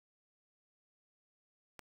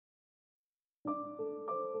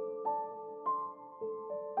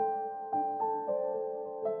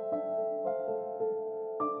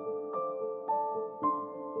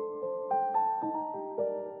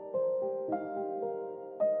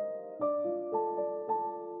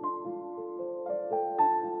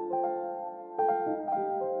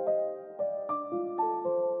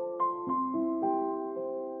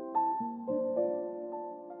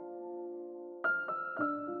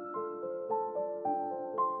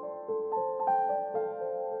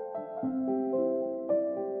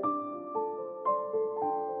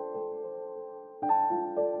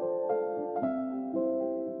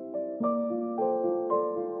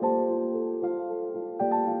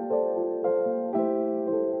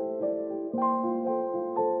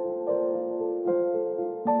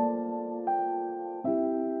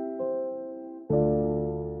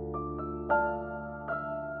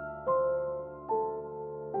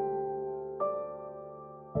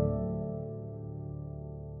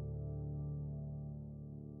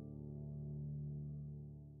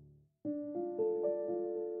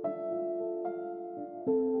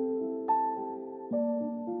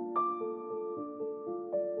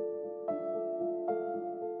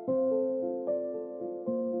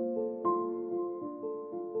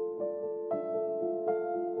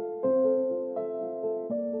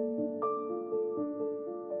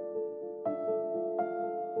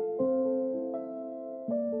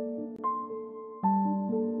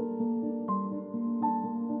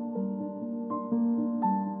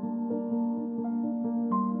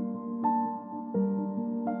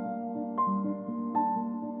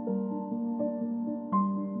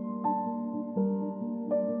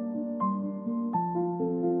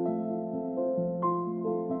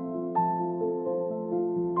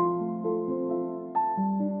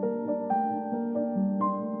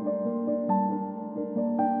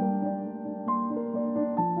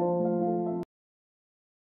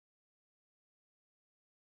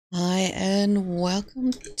and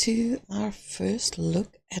welcome to our first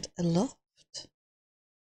look at Aloft.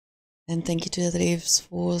 And thank you to the devs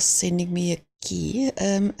for sending me a key.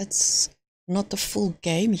 It's not the full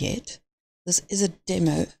game yet. This is a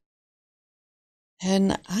demo.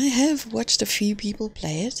 And I have watched a few people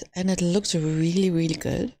play it and it looks really, really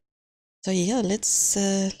good. So yeah, let's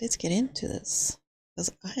get into this,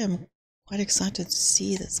 because I am quite excited to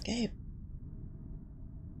see this game.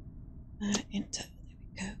 Enter.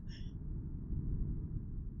 There we go.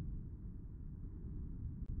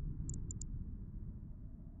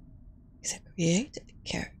 So create a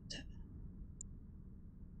character.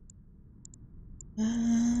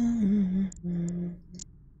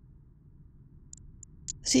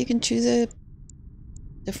 So you can choose a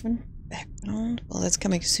different background. Well, that's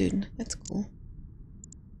coming soon. That's cool.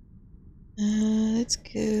 Let's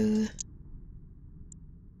go.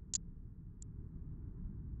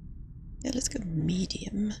 Yeah, let's go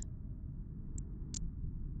medium.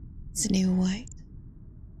 Snow White.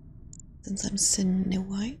 Since I'm Snow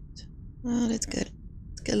White. Oh, let's go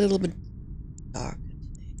a little bit darker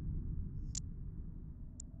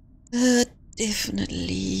today.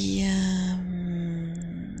 Definitely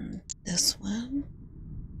this one,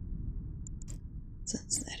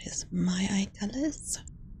 since that is my eye colors.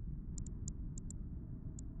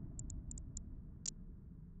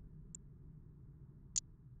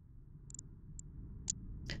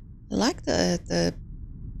 I like the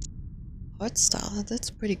art style.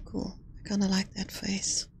 That's pretty cool. I kind of like that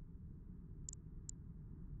face.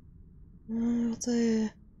 I also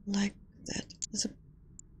like that.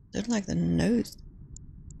 I don't like the nose.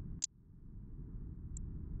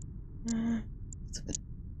 It's a bit,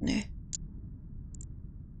 no.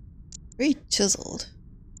 Very chiseled.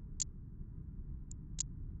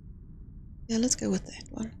 Yeah, let's go with that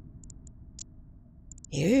one.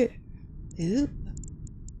 Here. Ooh.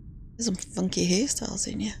 There's some funky hairstyles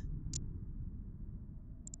in here.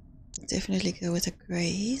 I'll definitely go with the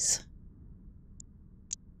grays.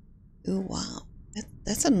 Oh wow.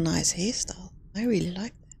 That's a nice hairstyle. I really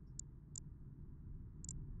like that.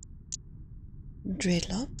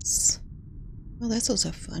 Dreadlocks. Oh, that's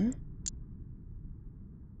also fun.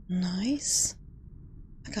 Nice.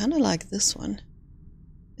 I kind of like this one.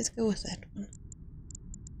 Let's go with that one.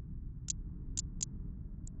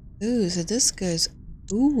 Ooh, so this goes...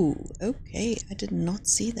 Ooh, okay. I did not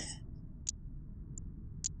see that.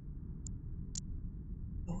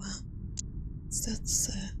 Oh, wow. That's...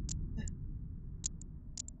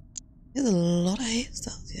 There's a lot of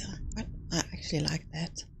hairstyles here. But I actually like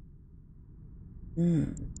that.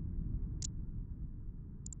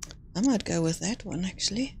 I might go with that one,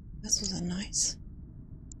 actually. This was a nice...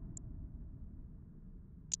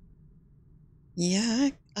 Yeah,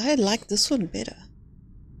 I like this one better.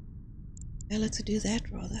 Yeah, let's do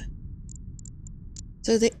that rather.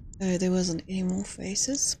 So there wasn't any more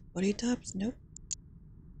faces? Body types? Nope.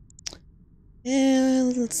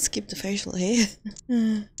 Yeah, let's skip the facial hair.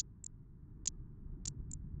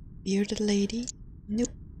 Bearded lady? Nope.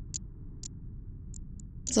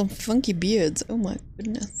 Some funky beards. Oh my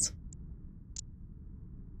goodness.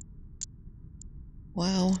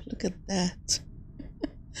 Wow, look at that.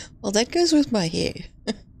 Well, that goes with my hair.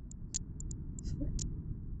 But,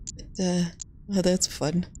 oh, that's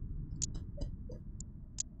fun.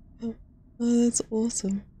 Oh, that's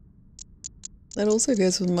awesome. That also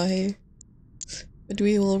goes with my hair. But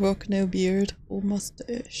we will rock no beard or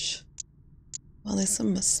mustache. Well, there's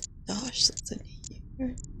some mustache that's in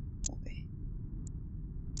here. Okay.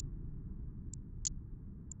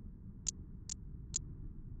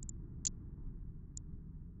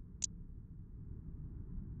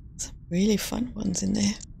 Some really fun ones in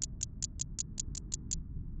there.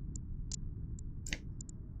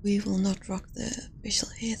 We will not rock the facial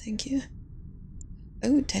hair, thank you.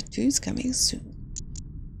 Oh, tattoos coming soon.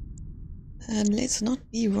 Let's not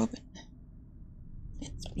be Robin.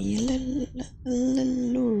 Let's be a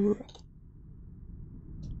little.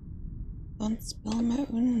 Can't spell my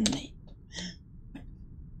own name.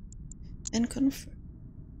 And confirm.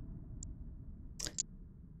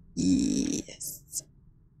 Yes.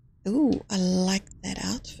 Oh, I like that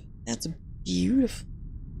outfit. That's beautiful.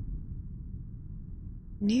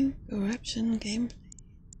 New corruption gameplay.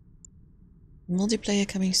 Multiplayer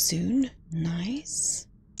coming soon. Nice.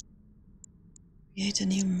 Create a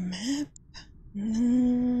new map.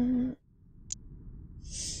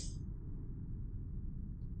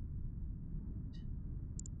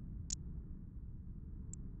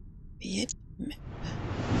 Create map.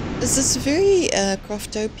 This is very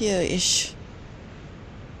Craftopia-ish.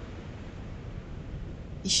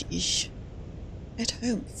 Ish. At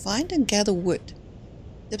home. Find and gather wood.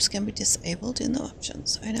 Tips can be disabled in the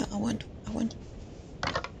options. I know. I want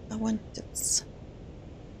tips.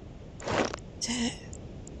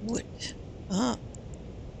 Wood. Ah.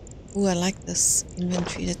 Ooh, I like this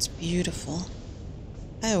inventory. That's beautiful.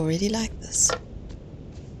 I already like this.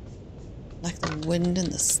 Like the wind and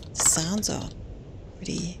the sounds are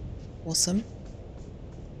pretty awesome.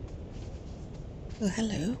 Oh,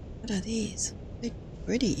 hello. What are these? They're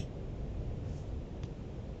pretty.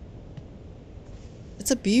 It's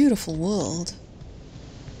a beautiful world.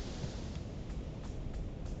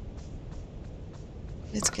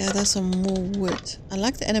 Let's gather some more wood. I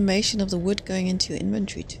like the animation of the wood going into your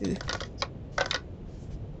inventory too.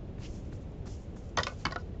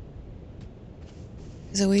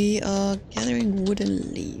 So we are gathering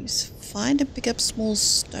wooden leaves. Find and pick up small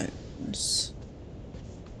stones.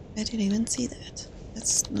 I didn't even see that.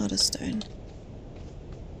 That's not a stone.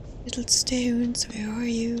 Little stones, where are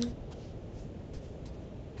you?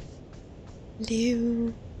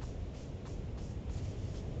 Hello.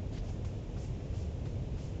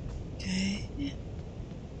 Okay.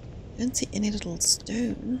 Don't see any little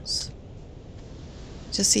stones.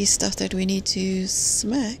 Just see stuff that we need to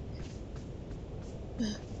smack.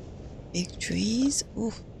 Big trees.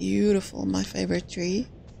 Oh, beautiful. My favorite tree.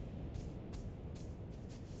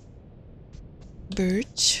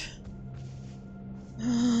 Birch.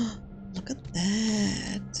 Oh, look at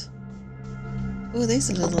that. Oh, there's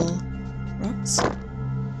a little rocks.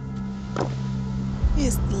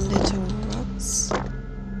 Here's the little rocks.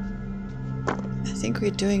 I think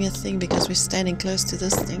we're doing a thing because we're standing close to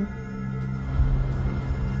this thing.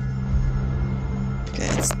 Okay,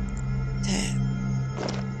 it's tab.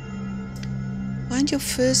 Find your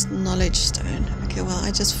first knowledge stone. Okay, well,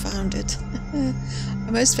 I just found it.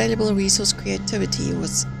 My most valuable resource, creativity,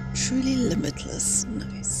 was truly limitless.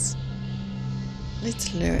 Nice.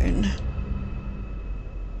 Let's learn.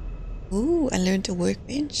 Ooh, I learned a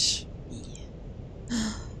workbench. Yeah.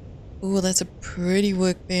 Oh, that's a pretty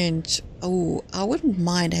workbench. Oh, I wouldn't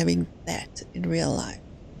mind having that in real life.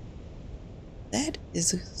 That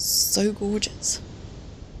is so gorgeous.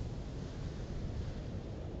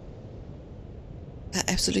 I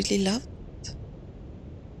absolutely love it.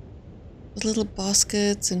 With little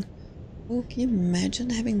baskets and... Oh, can you imagine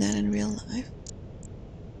having that in real life?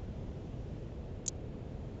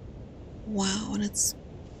 Wow, and it's...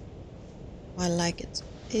 I like it.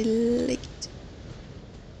 I like it.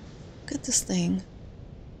 Look at this thing.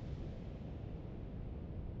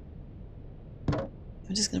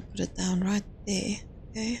 I'm just gonna put it down right there.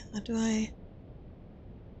 Okay, how do I...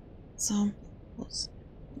 Samples.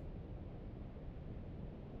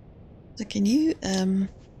 So can you, can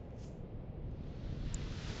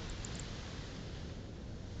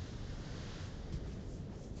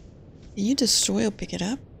you destroy or pick it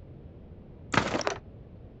up?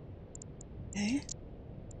 Okay.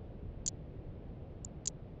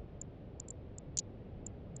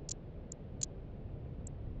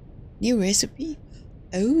 New recipe?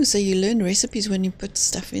 Oh, so you learn recipes when you put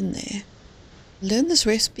stuff in there. Learn this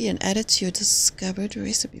recipe and add it to your discovered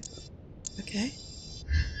recipe book. Okay.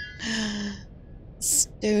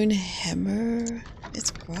 Stone hammer.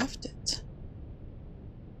 Let's craft it.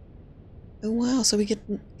 Oh wow, so we get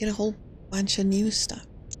a whole bunch of new stuff.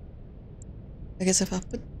 I guess if I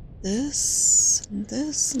put this and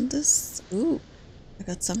this and this. Ooh, I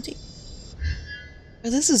got something.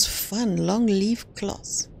 Oh, this is fun. Long leaf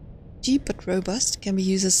cloth. Cheap but robust, can be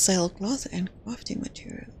used as sailcloth and crafting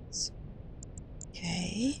materials.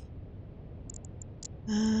 Okay.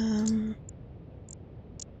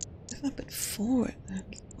 If I put 4, I'll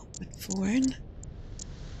put 4 in.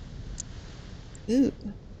 Ooh.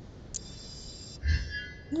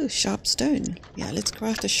 Ooh, sharp stone. Yeah, let's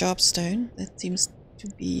craft a sharp stone. That seems to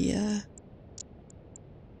be,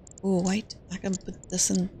 oh, wait. I can put this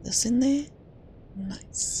in there.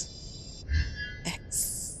 Nice.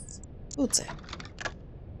 Axe. What's that?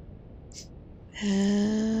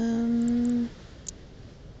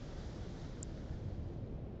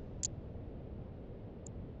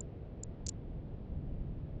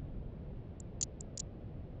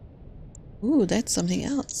 Ooh, that's something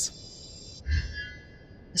else.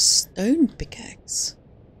 A stone pickaxe.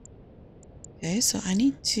 Okay, so I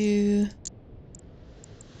need to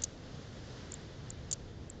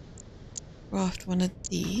craft one of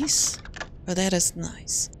these. Oh, that is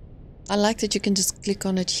nice. I like that you can just click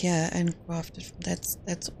on it here and craft it. That's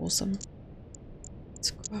awesome. Let's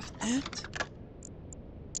craft that.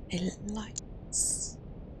 Lights.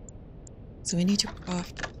 So we need to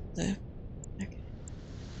craft the... Okay.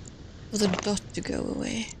 For the dot to go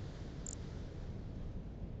away.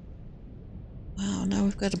 Wow, now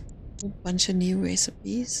we've got a A bunch of new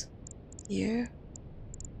recipes here.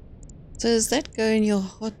 So does that go in your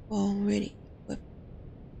hotbar already?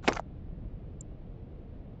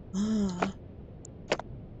 Ah.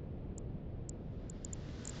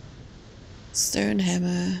 Stone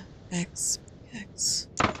hammer, axe, pickaxe.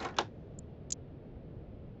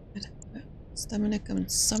 Stamina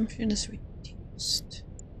consumption is reduced.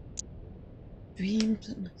 Dreams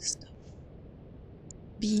and stuff.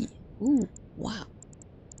 B. Ooh, wow.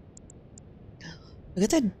 Look at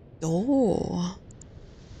that door.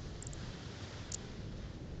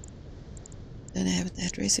 Don't have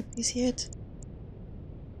that recipes yet.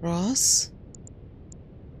 Grass.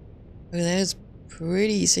 Oh, that is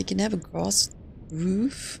pretty. So you can have a grass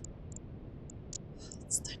roof.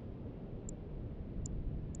 That's nice.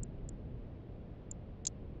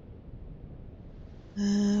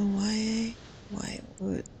 Why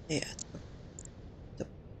would they the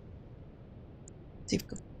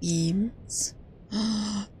typical beams?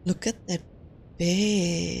 Oh, look at that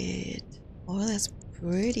bed. Oh, that's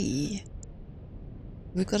pretty.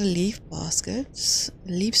 We've got a leaf basket,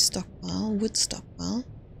 a leaf stockpile, wood stockpile,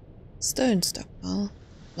 stone stockpile,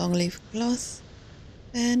 long leaf cloth,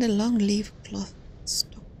 and a long leaf cloth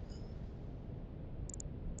stockpile.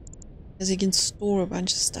 Because you can store a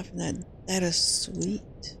bunch of stuff in that. That is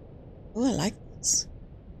sweet. Oh, I like this.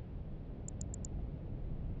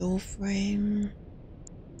 Door frame,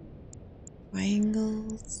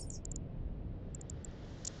 triangles,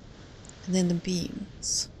 and then the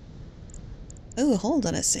beams. Oh, hold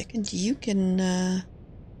on a second. You can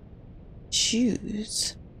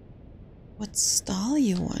choose what style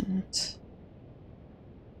you want.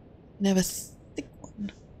 You can have a thick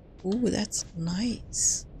one. Ooh, that's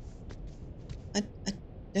nice. I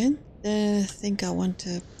don't think I want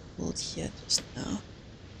to build here just now.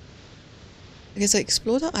 Okay, so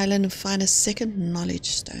explore the island and find a second knowledge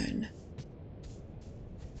stone.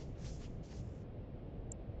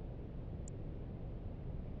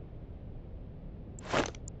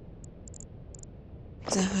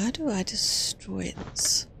 So how do I destroy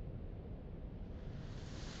this?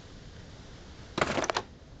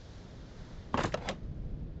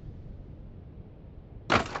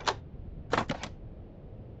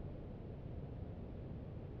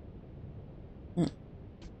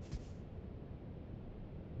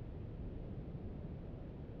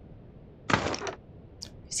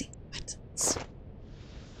 Buttons.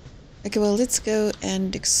 Okay, well, let's go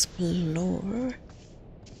and explore.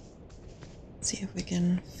 See if we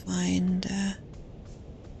can find a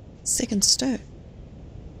second stone.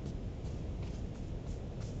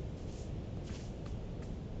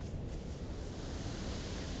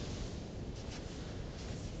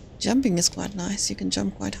 Jumping is quite nice. You can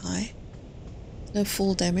jump quite high. No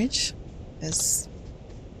fall damage, as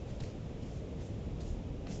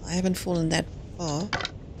I haven't fallen that far.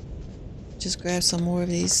 Just grab some more of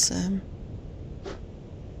these.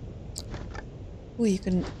 Oh, you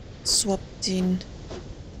can swap in.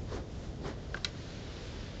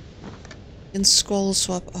 You can scroll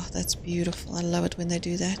swap. Oh, that's beautiful. I love it when they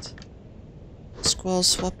do that. Scroll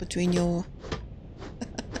swap between your...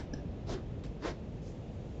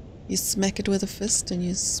 You smack it with a fist and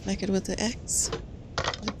you smack it with the axe.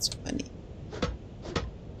 That's funny.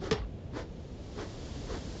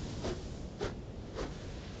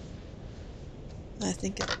 I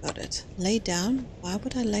think I've got it. Lay down? Why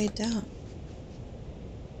would I lay down?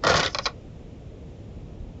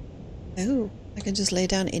 Oh, I can just lay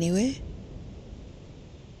down anywhere?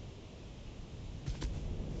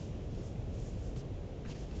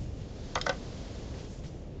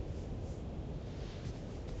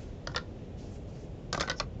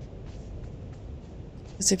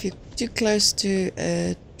 Because if you're too close to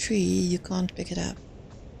a tree, you can't pick it up.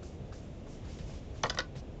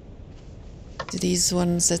 To these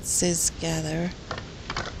ones that says gather.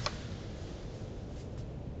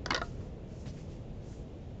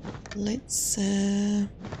 Let's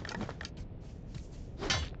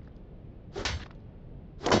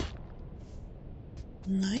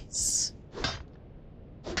nice.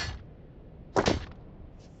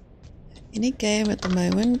 Any game at the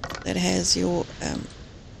moment that has your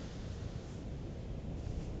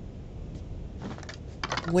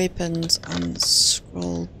weapons on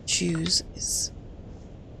scroll choose is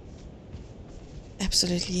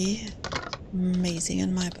absolutely amazing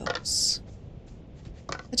in my books.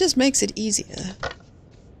 It just makes it easier,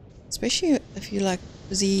 especially if you're like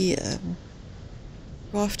busy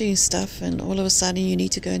crafting stuff and all of a sudden you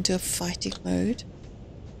need to go into a fighting mode.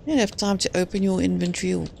 You don't have time to open your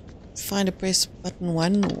inventory or find a press button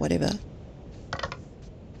 1 or whatever.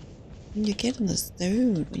 And you get in the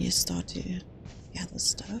zone when you start to gather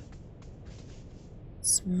stuff.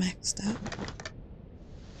 It's maxed out.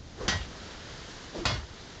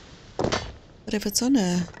 But if it's on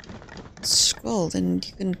a scroll, then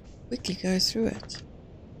you can quickly go through it.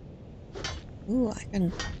 Ooh, I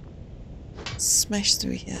can smash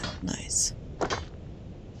through here. Nice.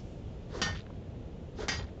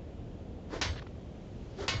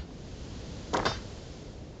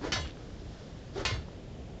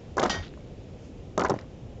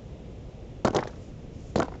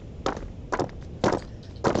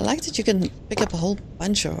 I like that you can pick up a whole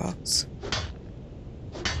bunch of rocks.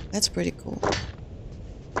 That's pretty cool.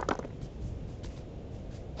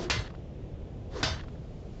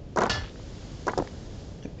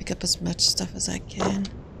 Pick up as much stuff as I can.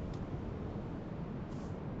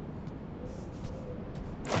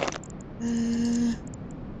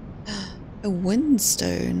 A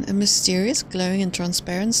windstone, a mysterious glowing and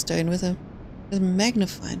transparent stone with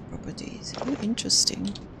magnifying properties. Oh,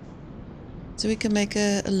 interesting. So we can make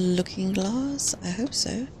a looking glass? I hope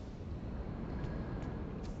so.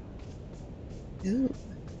 Ooh.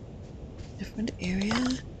 Different area.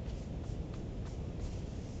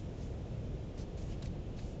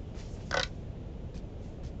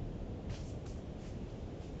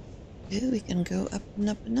 Ooh, we can go up and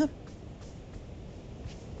up and up.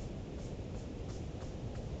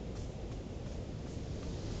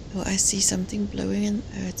 Oh, I see something blowing in.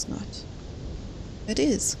 Oh, it's not. It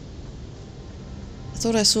is. I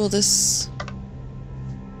thought I saw this.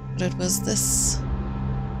 But it was this.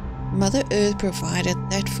 Mother Earth provided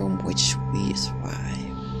that from which we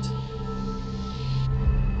thrived.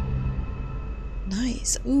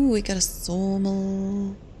 Nice. Ooh, we got a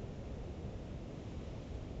sawmill.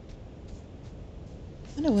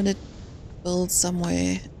 I don't want to build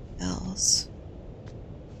somewhere else.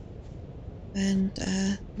 And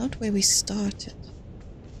not where we started.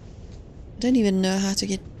 I don't even know how to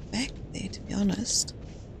get back there, to be honest.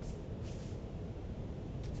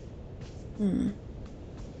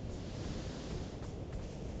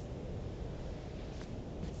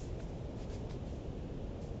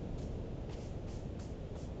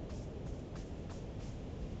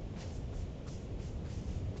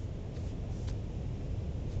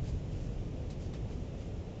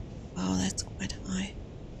 Wow, that's quite high.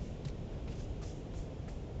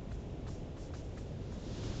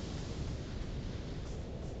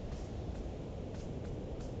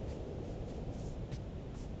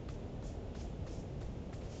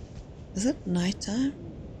 Is it nighttime?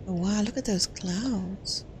 Oh wow, look at those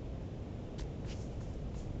clouds.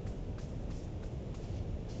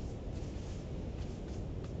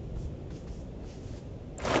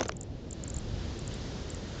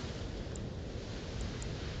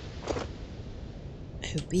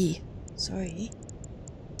 Oh, B. Sorry.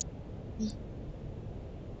 B.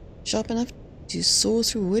 Sharp enough to saw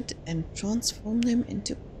through wood and transform them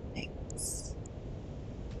into planks.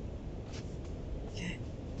 Okay.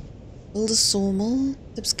 Build a sawmill.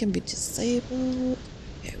 Tips can be disabled.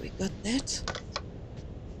 Okay, we got that.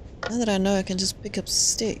 Now that I know I can just pick up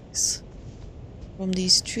sticks from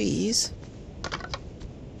these trees,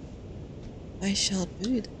 I shall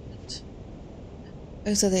do that.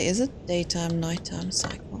 Oh, so there is a daytime, nighttime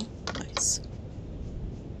cycle. Nice.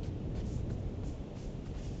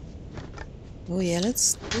 Oh yeah,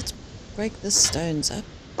 let's break the stones up.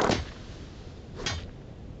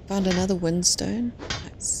 Found another windstone.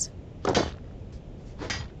 Nice. I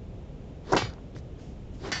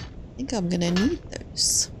think I'm gonna need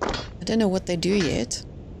those. I don't know what they do yet.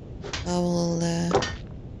 I will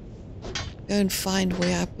go and find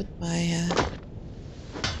where I put my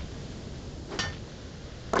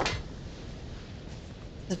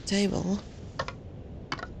the table.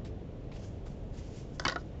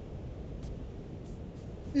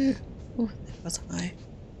 Oh, that was high.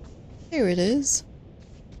 Here it is.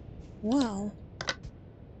 Wow.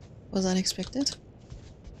 Was unexpected.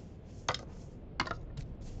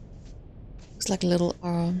 Looks like little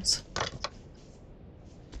arms.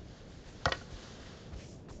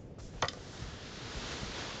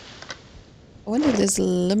 I wonder if there's a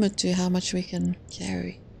limit to how much we can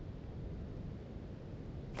carry.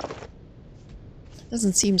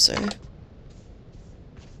 Doesn't seem so.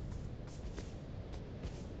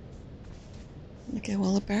 Okay,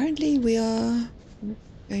 well apparently we are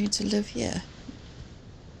going to live here.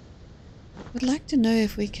 Would like to know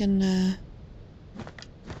if we can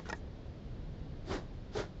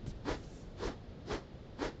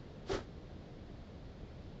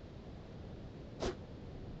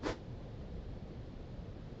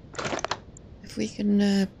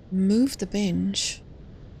move the bench.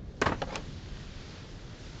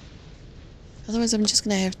 Otherwise I'm just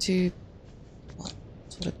gonna have to, well,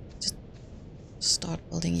 sort of just start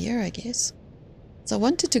building here, I guess. So I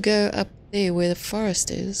wanted to go up there where the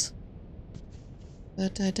forest is.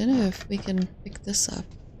 But I don't know if we can pick this up.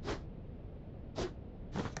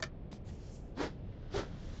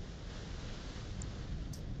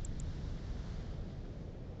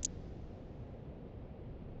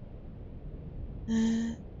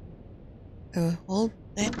 Oh, hold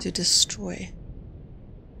that to destroy.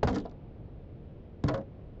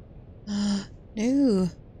 No.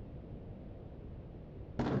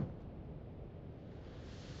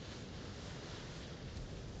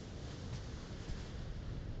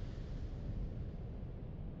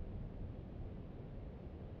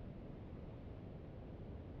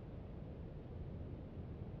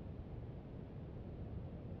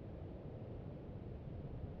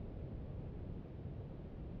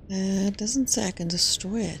 It doesn't say I can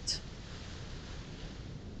destroy it.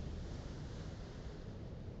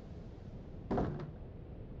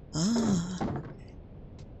 Ah, okay.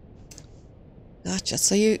 Gotcha.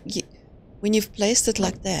 So you when you've placed it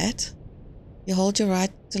like that, you hold your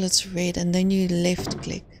right till it's red and then you left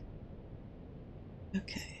click.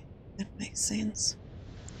 Okay, that makes sense.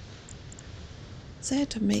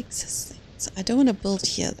 That makes sense. I don't want to build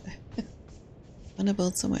here though. I want to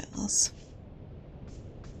build somewhere else.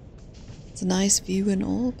 It's a nice view and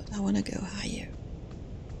all, but I want to go higher.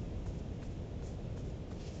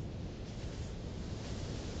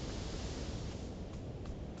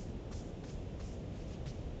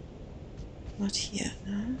 Not here,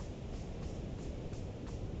 no.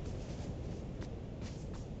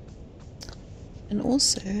 And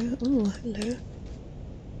also, oh, hello.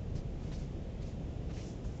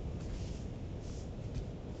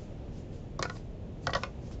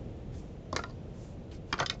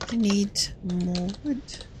 I need more wood.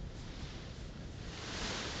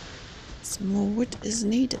 Some more wood is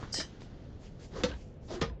needed.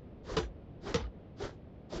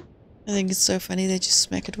 I think it's so funny that you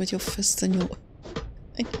smack it with your fist and your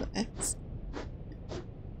axe.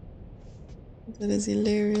 That is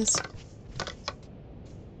hilarious.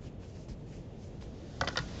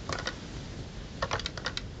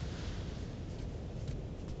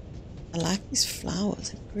 I like these flowers,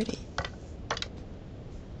 they're pretty.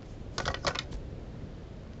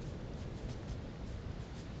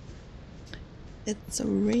 It's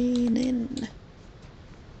raining.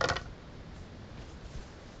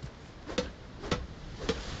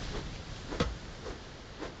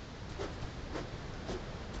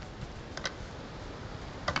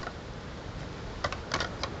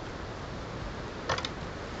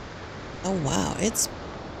 Oh wow, it's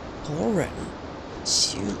pouring.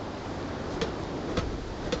 Shoot.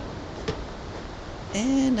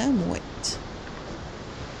 And I'm wet.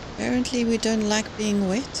 Apparently we don't like being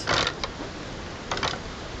wet.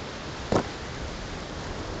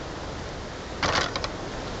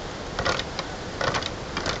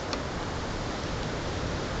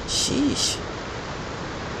 Sheesh.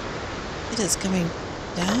 It is coming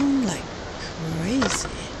down like crazy.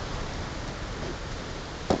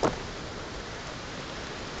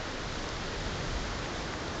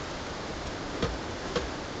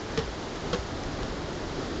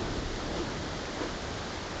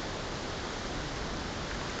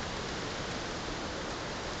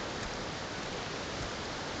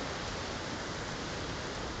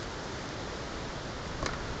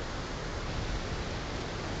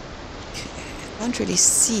 Can't really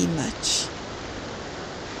see much.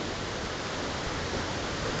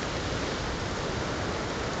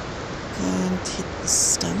 Can't hit the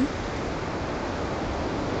stump.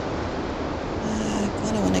 I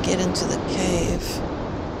kind of want to get into the cave.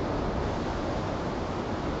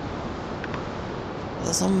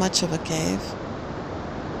 There's not much of a cave.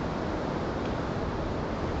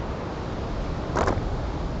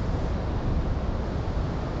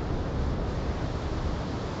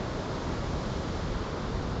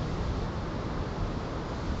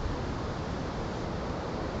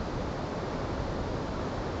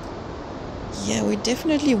 Yeah, we're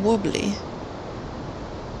definitely wobbly.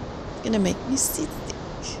 It's gonna make me seasick.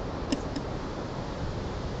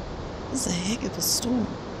 This is a heck of a storm.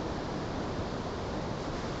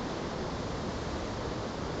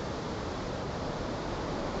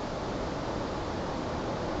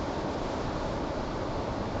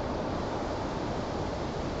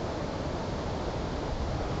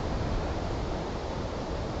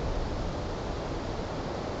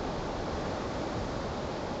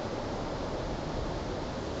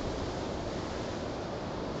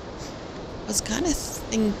 I was kind of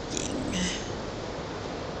thinking,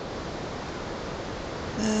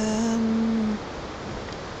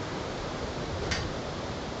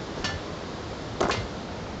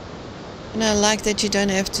 And I like that you don't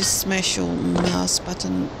have to smash your mouse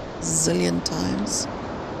button a zillion times.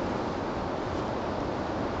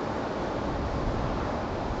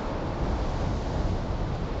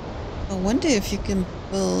 I wonder if you can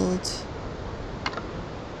build...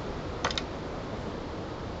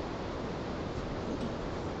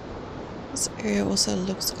 This area also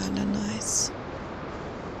looks kind of nice.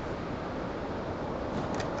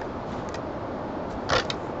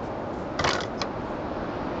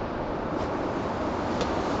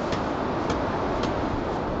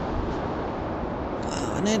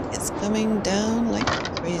 Wow, and then it's coming down like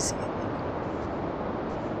crazy.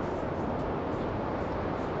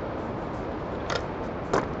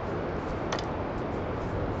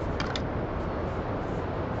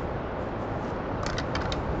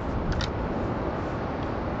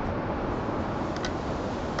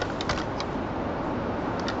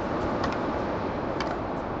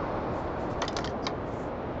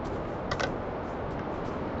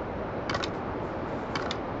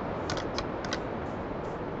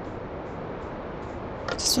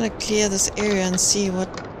 Just want to clear this area and see what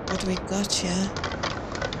we got here.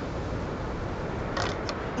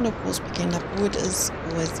 And of course picking up wood is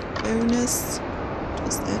always a bonus. What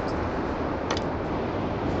was that?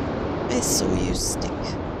 I saw you stick.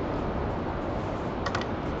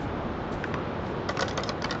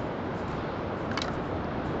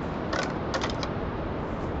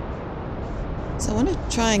 So I want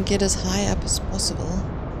to try and get as high up as possible.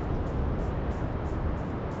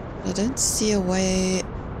 I don't see a way up.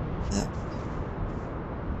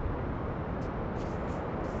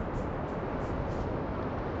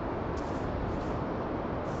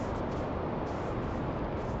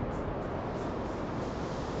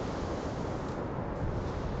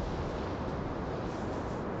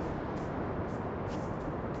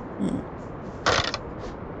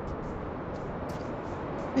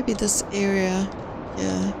 Maybe this area,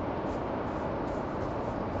 yeah.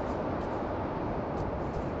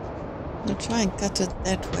 I'll try and cut it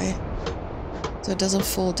that way so it doesn't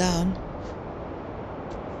fall down.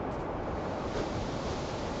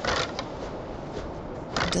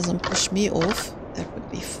 It doesn't push me off. That would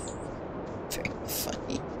be very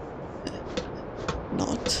funny.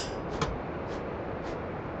 Not.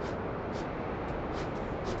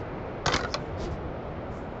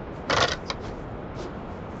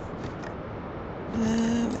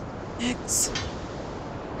 Axe.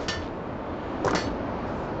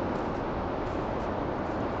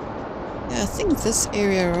 Yeah, I think this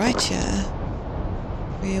area right here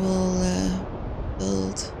we will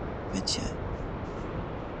build right here.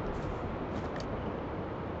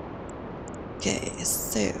 Okay,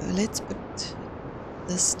 so let's put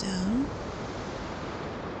this down.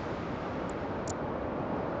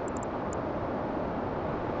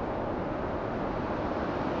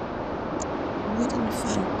 Wooden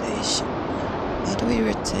foundation. How do we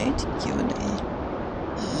rotate? Q and A.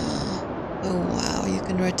 Oh wow, you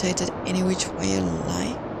can rotate it any which way you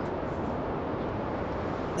like.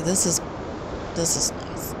 This is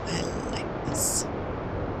nice. I like this.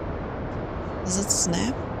 Does it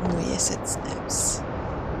snap? Oh yes, it snaps.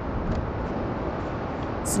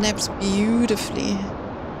 It snaps beautifully.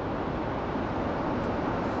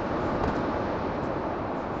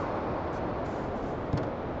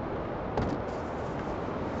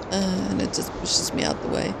 And it just pushes me out the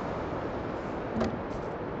way.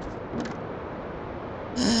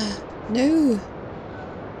 No!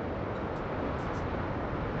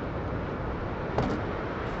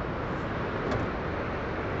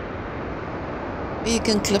 You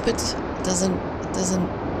can clip it. It doesn't,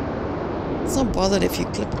 it's not bothered if you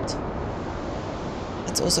clip it.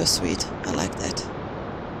 It's also sweet. I like that.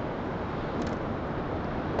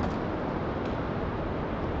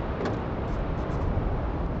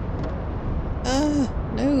 Ah,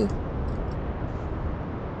 no.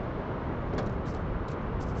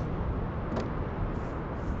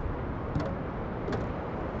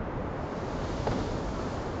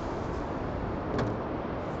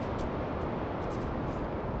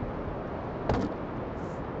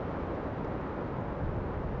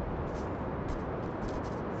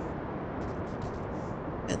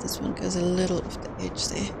 This one goes a little off the edge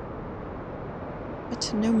there,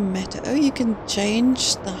 but no matter. Oh, you can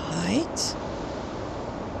change the height.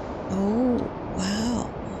 Oh wow,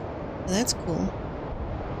 that's cool.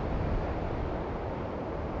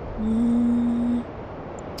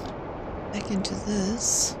 Back into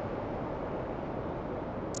this.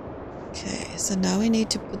 Okay, so now we need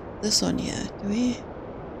to put this on here. Do we?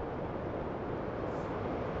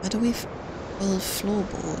 How do we build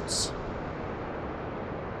floorboards?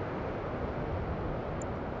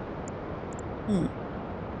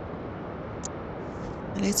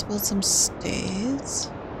 Let's build some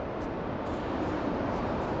stairs.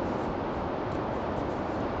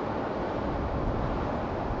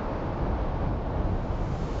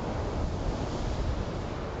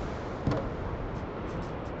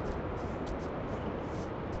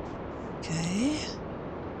 Okay.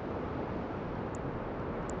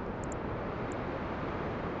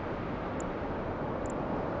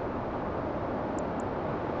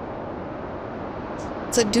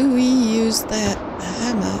 So do we use the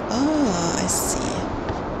hammer? Oh, I see.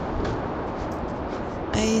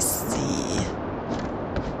 I see.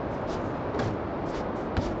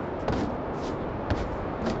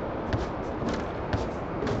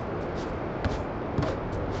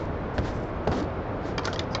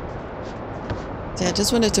 So I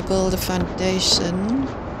just wanted to build a foundation.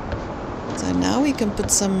 So now we can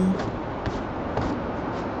put some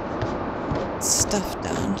stuff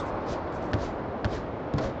down.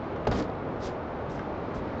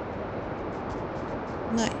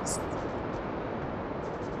 Nice.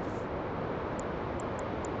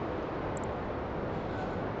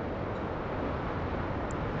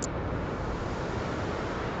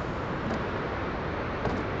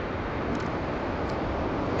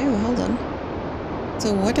 Oh, hold on.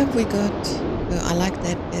 So what have we got? Oh, I like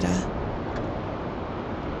that better.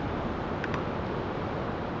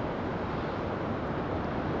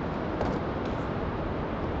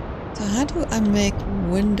 So how do I make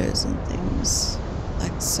windows and things?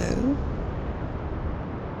 Like so?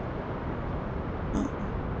 Oh.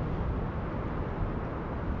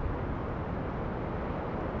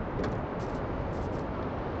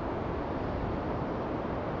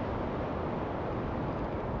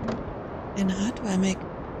 And how do I make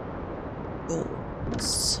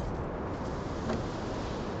doors?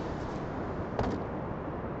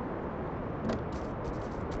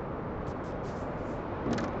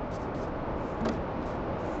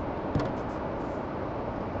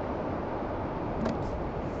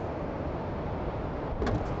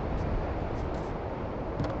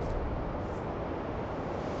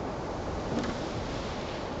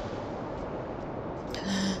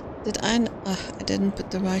 Did I? I didn't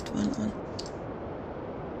put the right one on.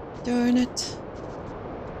 Darn it.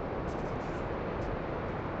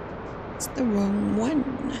 It's the wrong one.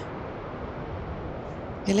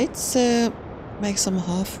 Okay, let's make some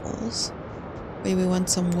half walls where we want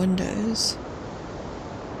some windows.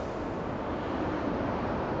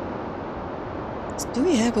 So do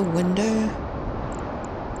we have a window?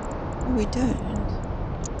 No, we don't.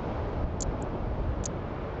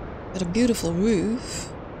 Got a beautiful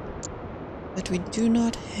roof, but we do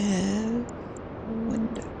not have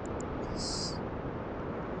windows.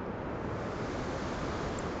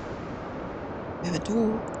 We have a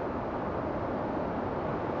door.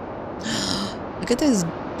 Look at those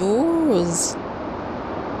doors.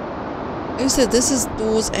 Oh, so this is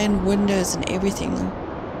doors and windows and everything.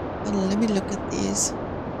 Oh, let me look at these.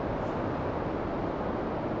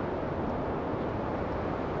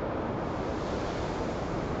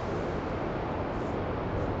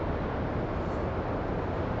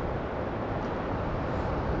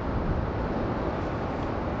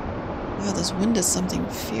 Wow, this window's something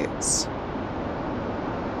fierce.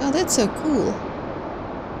 Oh, that's so cool.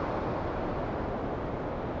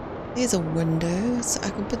 There's a window, so I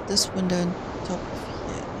can put this window on top of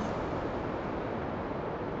here.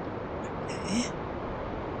 Okay.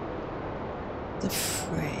 The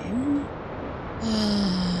frame.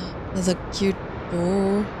 Ah, there's a cute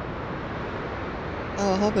door.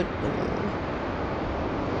 Oh, a hobbit door.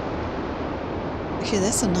 Actually,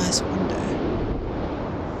 that's a nice window.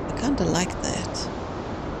 I kinda like that.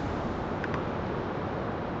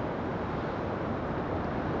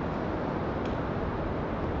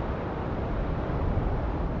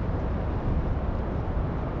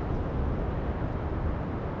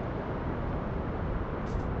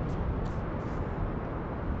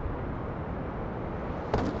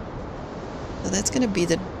 So that's gonna be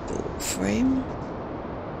the door frame.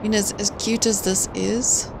 I mean, as cute as this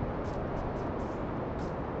is,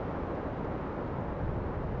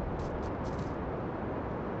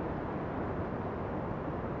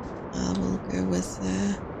 I will go with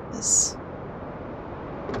this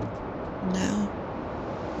now.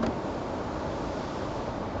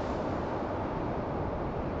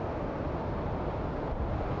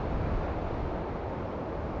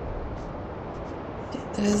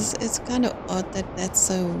 It's kind of odd that that's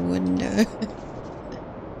a window.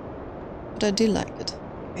 But I do like it.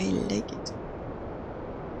 I like it.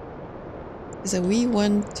 So we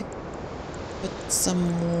want to put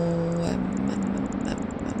some more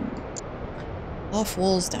half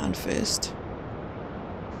walls down first.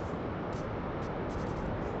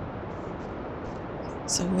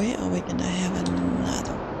 so where are we gonna have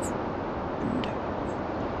another window?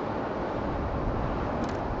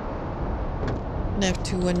 We're gonna have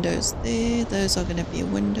 2 windows there. Those are gonna be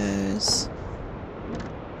windows.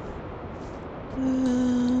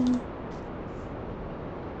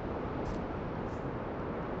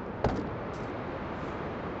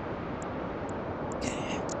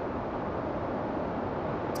 Okay.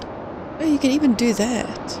 Oh, you can even do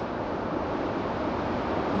that.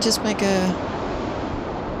 Just make a...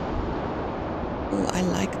 Oh, I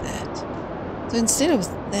like that. So instead of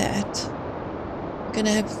that, we're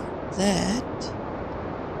gonna have that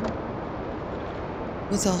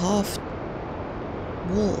with a half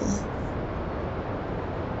wall.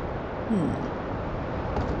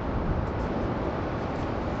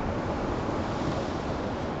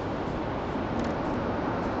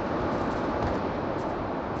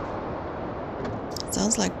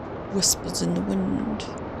 Sounds like whispers in the wind.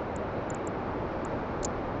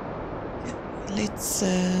 Okay, let's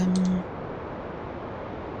I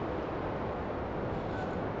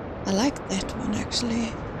like that one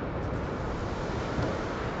actually.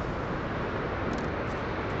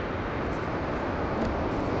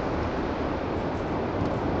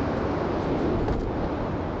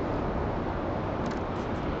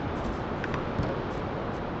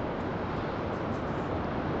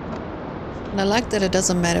 And I like that it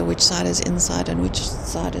doesn't matter which side is inside and which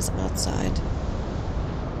side is outside.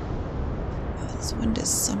 Oh, this one does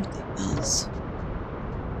something else.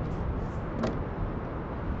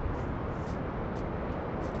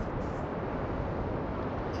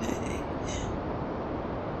 Okay.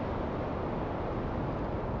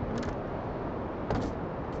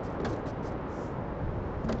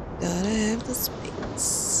 Gotta have the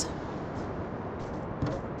space.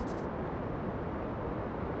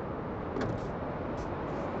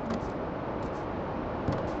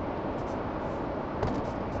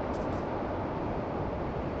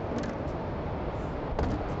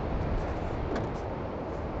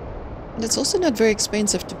 And it's also not very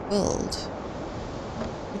expensive to build,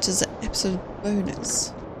 which is an absolute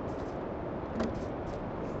bonus.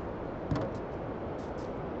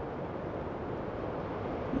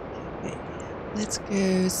 Okay, let's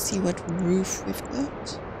go see what roof we've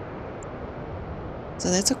got.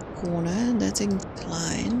 So that's a corner, and that's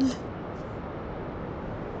incline.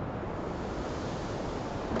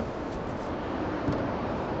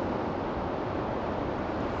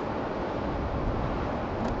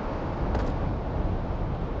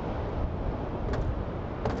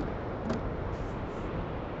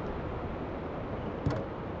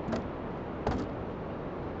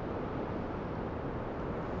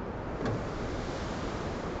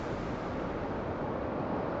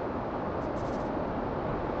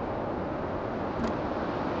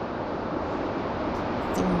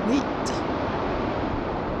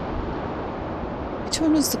 Which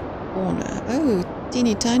one was the corner? Oh,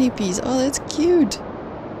 teeny tiny piece. Oh, that's cute.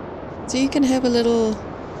 So you can have a little...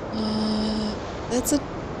 that's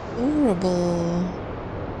adorable.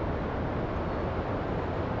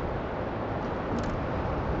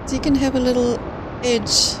 So you can have a little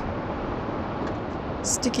edge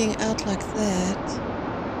sticking out like that.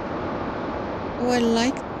 Oh, I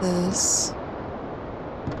like this.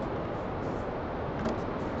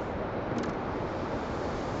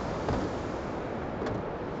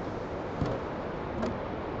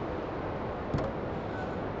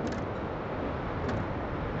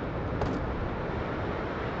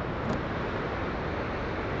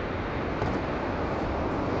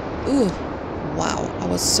 Ooh, wow, I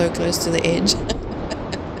was so close to the edge.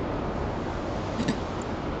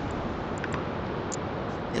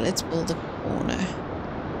 Okay, let's build a corner.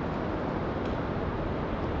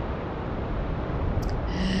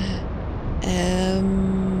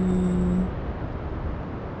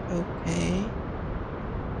 Okay.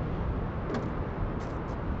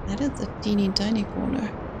 That is a teeny tiny corner.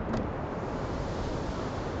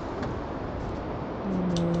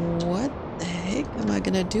 What the heck am I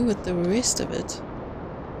gonna do with the rest of it?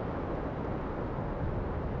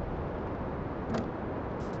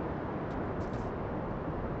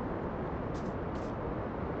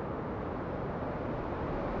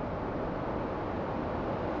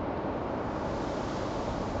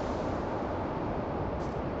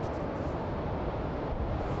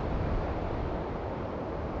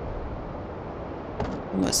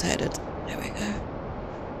 Almost had it. There we go.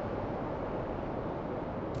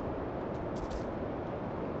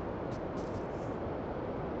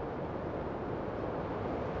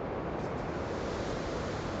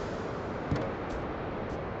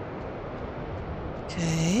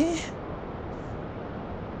 Okay.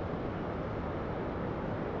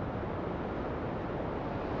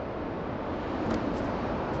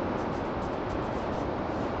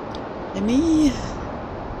 Let me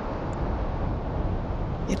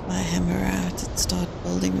get my hammer out and start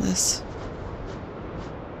building this.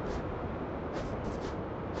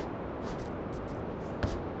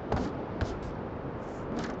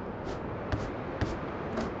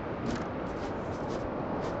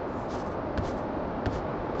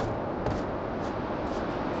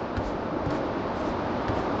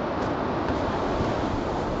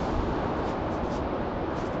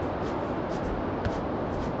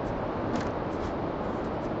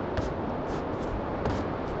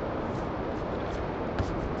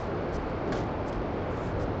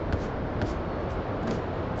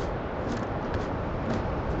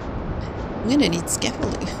 I'm gonna need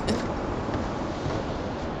scaffolding.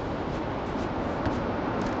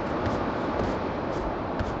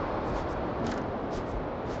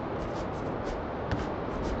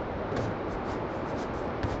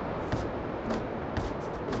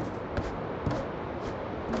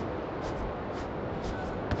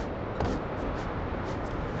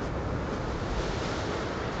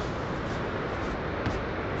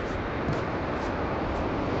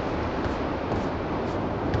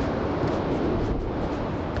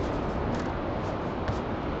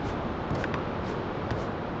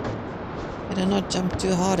 Better not jump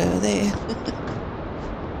too hard over there.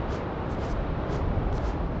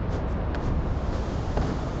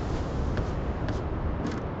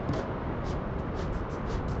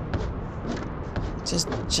 Just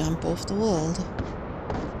jump off the world.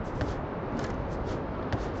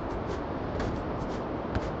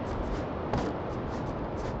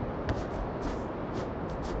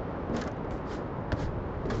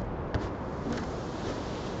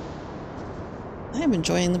 I am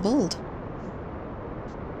enjoying the build.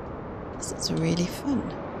 It's really fun.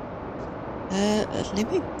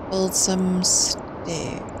 Let me build some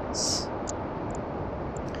stairs.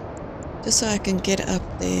 Just so I can get up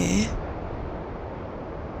there.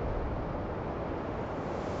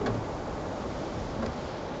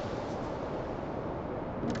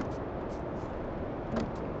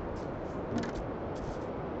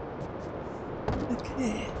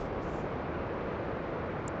 Okay.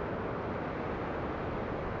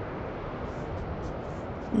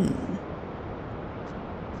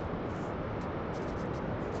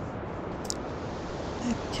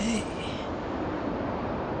 Okay.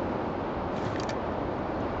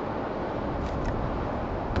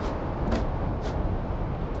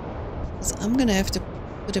 So I'm gonna have to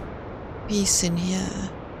put a piece in here.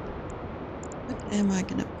 What am I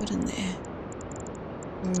gonna put in there?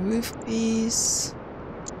 A roof piece.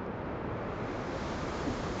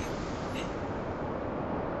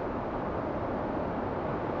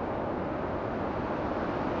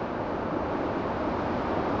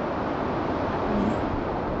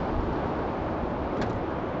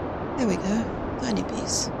 There we go. Tiny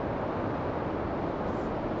piece.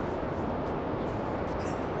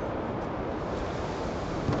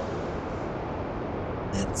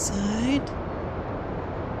 That side.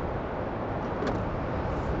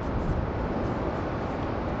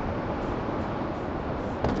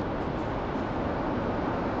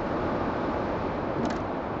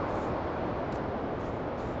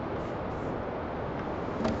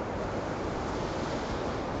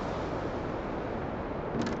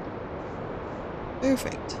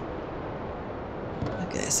 Perfect.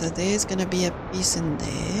 Okay, so there's gonna be a piece in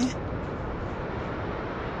there.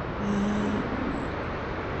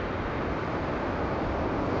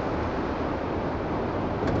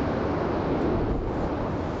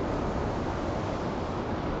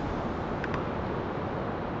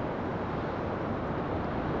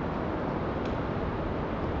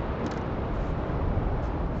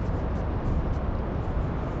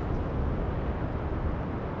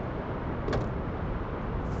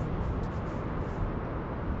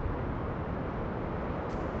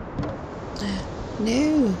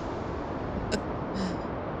 No.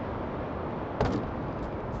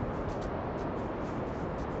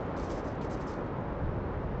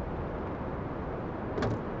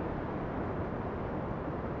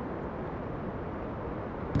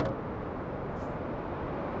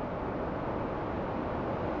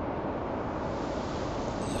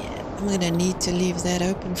 Yeah, I'm gonna need to leave that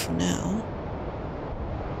open for now.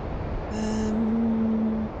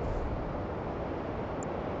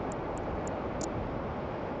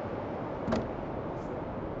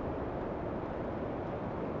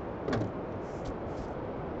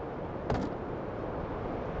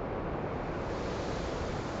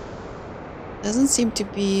 Doesn't seem to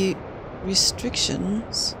be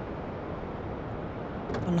restrictions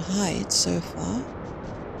on height so far.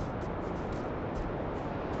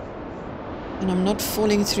 And I'm not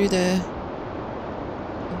falling through the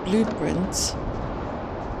blueprint.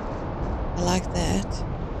 I like that.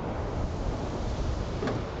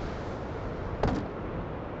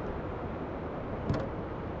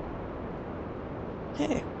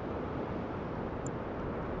 Okay.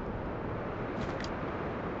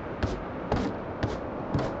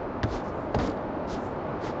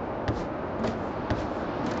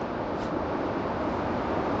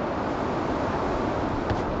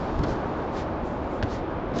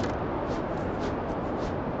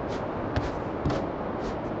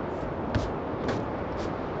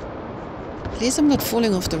 At least I'm not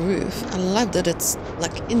falling off the roof. I love that it's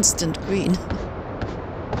like instant green.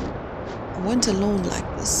 I want a lawn like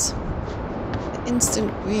this. An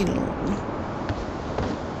instant green lawn.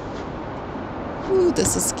 Ooh,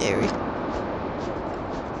 this is scary.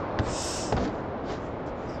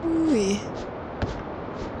 Ooh.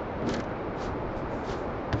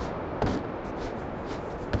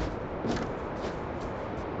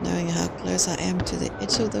 Knowing how close I am to the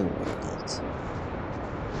edge of the world.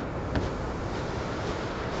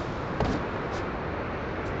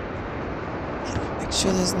 Make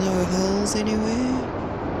sure there's no holes anywhere.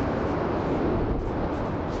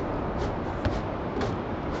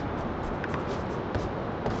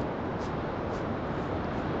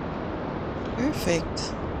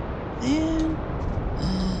 Perfect. And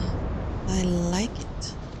I like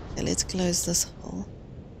it. Okay, let's close this hole.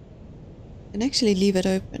 I can actually leave it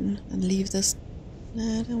open and leave this.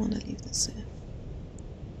 No, I don't want to leave this there.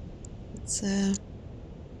 It's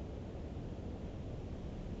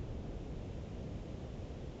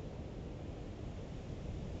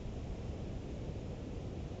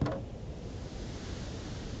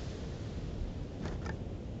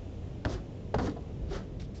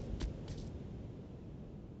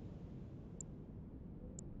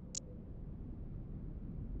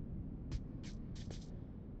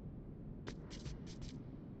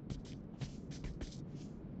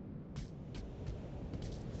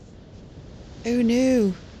oh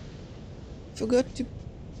no! Forgot to.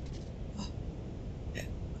 Oh,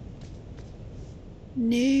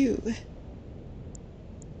 no!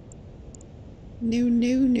 No!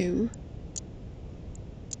 No! No!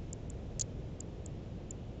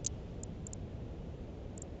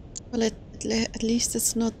 Well, at least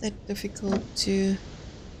it's not that difficult to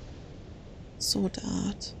sort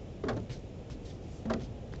out.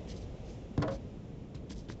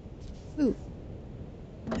 Ooh,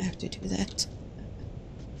 I have to do that.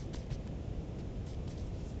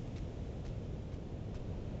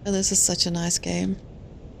 Oh, this is such a nice game.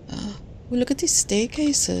 Oh, look at these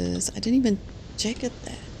staircases. I didn't even check at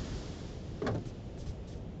that.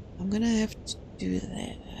 I'm gonna have to do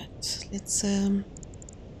that. Let's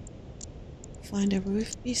find a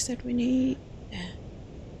roof piece that we need.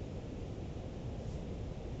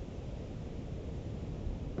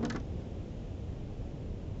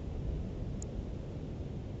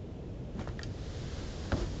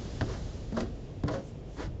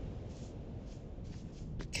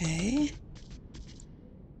 Okay.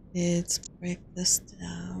 Let's break this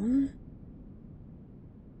down.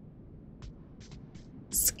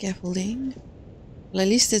 Scaffolding. Well, at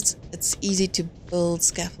least it's easy to build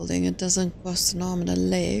scaffolding. It doesn't cost an arm and a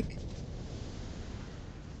leg.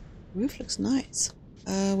 Roof looks nice.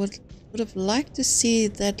 Would have liked to see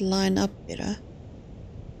that line up better.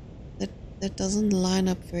 That doesn't line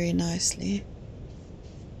up very nicely.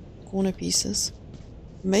 Corner pieces.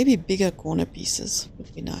 Maybe bigger corner pieces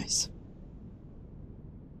would be nice.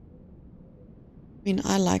 I mean,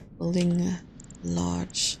 I like building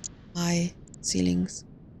large, high ceilings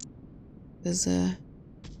because I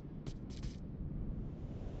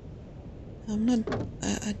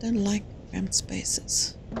don't like cramped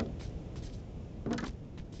spaces.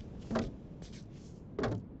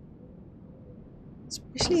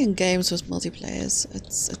 Especially in games with multiplayers, it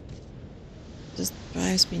just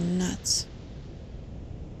drives me nuts.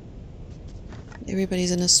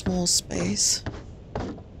 Everybody's in a small space.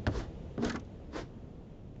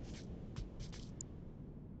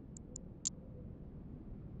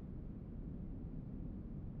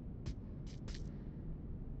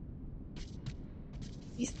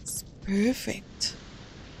 It's perfect.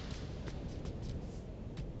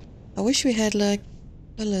 I wish we had like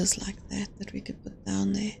pillars like that we could put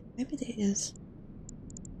down there. Maybe there is.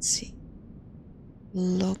 Let's see.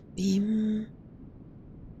 Log beam.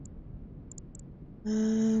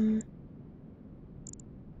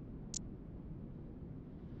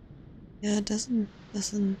 Yeah, it doesn't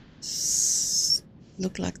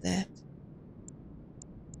look like that.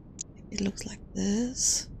 Maybe it looks like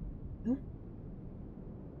this. Nope.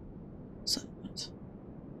 So not.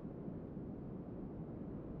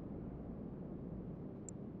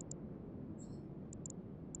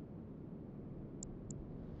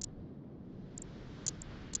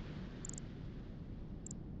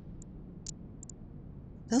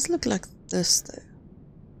 does look like this though,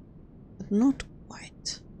 but not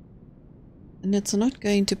quite. And it's not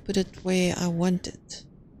going to put it where I want it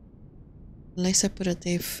unless I put it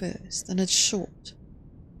there first, and it's short.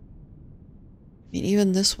 I mean,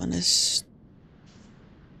 even this one is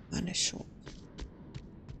kind of short.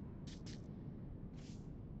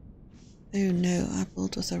 Oh no, I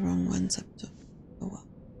built with the wrong ones up top. Oh well.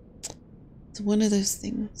 It's one of those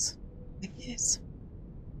things, I guess.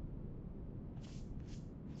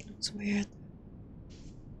 Looks weird.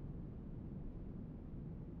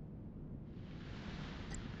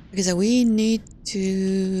 Because we need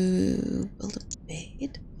to build a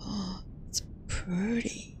bed. Oh, it's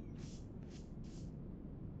pretty.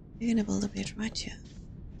 We're gonna build a bed right here.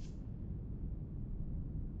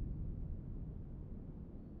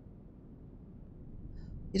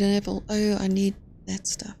 You don't have all. Oh, I need that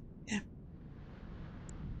stuff. Yeah.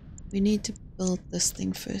 We need to build this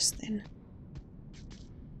thing first then.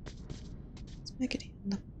 Let's make it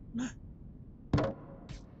in the corner.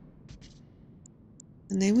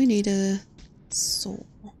 And then we need a saw.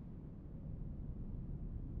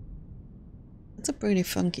 That's a pretty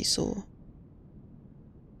funky saw.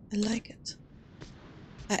 I like it.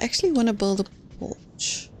 I actually want to build a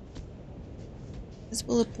porch. Let's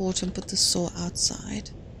build a porch and put the saw outside.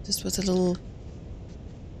 Just with a little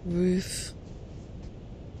roof.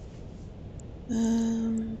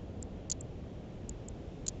 We'll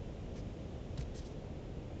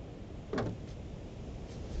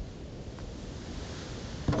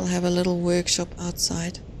have a little workshop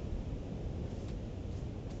outside.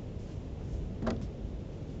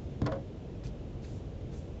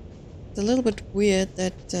 It's a little bit weird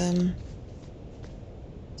that I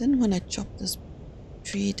didn't want to chop this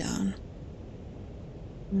tree down.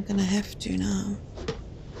 I'm gonna have to now.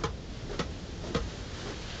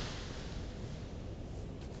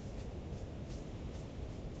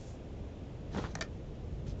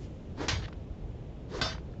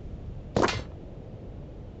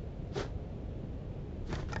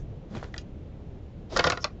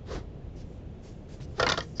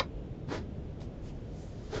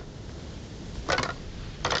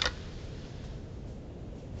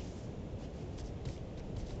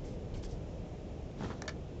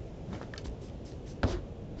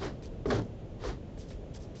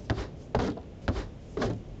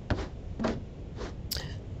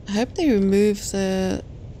 I hope they remove the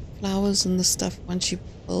flowers and the stuff once you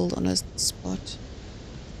build on a spot.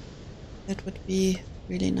 That would be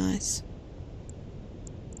really nice.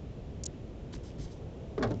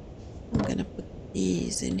 I'm gonna put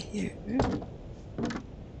these in here.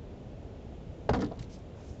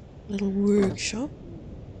 Little workshop.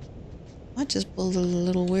 Might just build a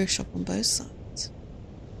little workshop on both sides.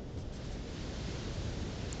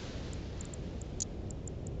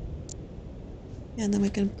 Yeah, and then we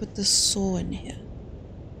can put the saw in here.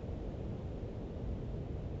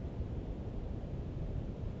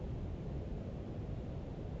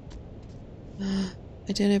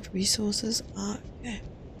 I don't have resources. Ah, okay.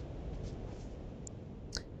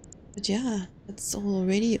 But yeah, it's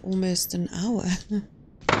already almost an hour.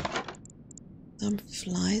 Time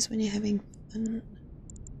flies when you're having fun.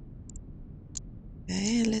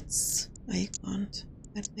 Okay, let's... Oh, you can't.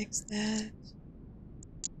 That makes that.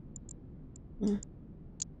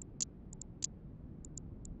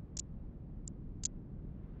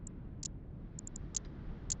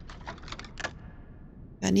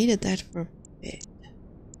 I needed that for a bit.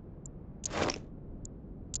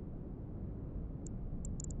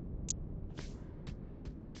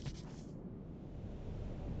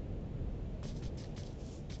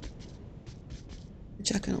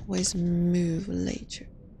 Which I can always move later.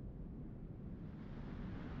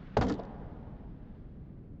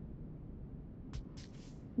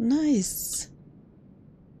 Nice.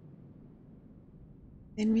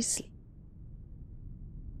 Then we sleep.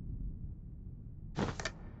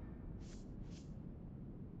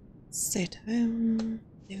 Set home.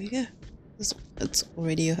 There we go. It's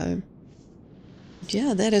already a home. But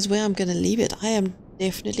yeah, that is where I'm going to leave it. I am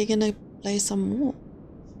definitely going to play some more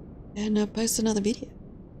and post another video.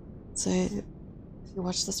 So if you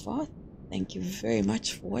watched this far, thank you very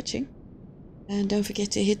much for watching. And don't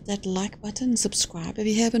forget to hit that like button, subscribe if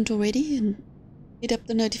you haven't already, and hit up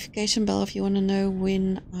the notification bell if you want to know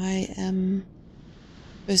when I am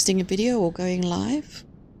posting a video or going live.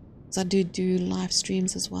 Because I do live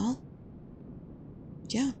streams as well.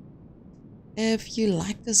 But yeah, if you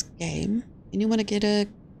like this game and you want to get a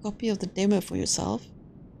copy of the demo for yourself,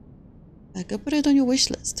 go put it on your wish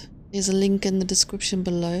list. There's a link in the description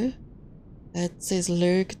below. It says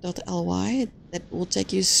lurk.ly. That will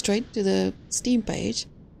take you straight to the Steam page.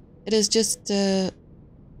 It is just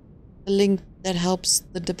a link that helps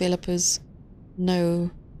the developers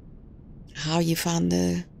know how you found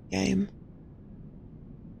the game.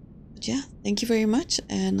 But yeah, thank you very much,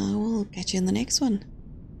 and I will catch you in the next one.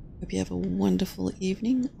 Hope you have a wonderful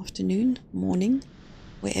evening, afternoon, morning,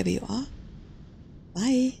 wherever you are.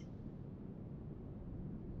 Bye.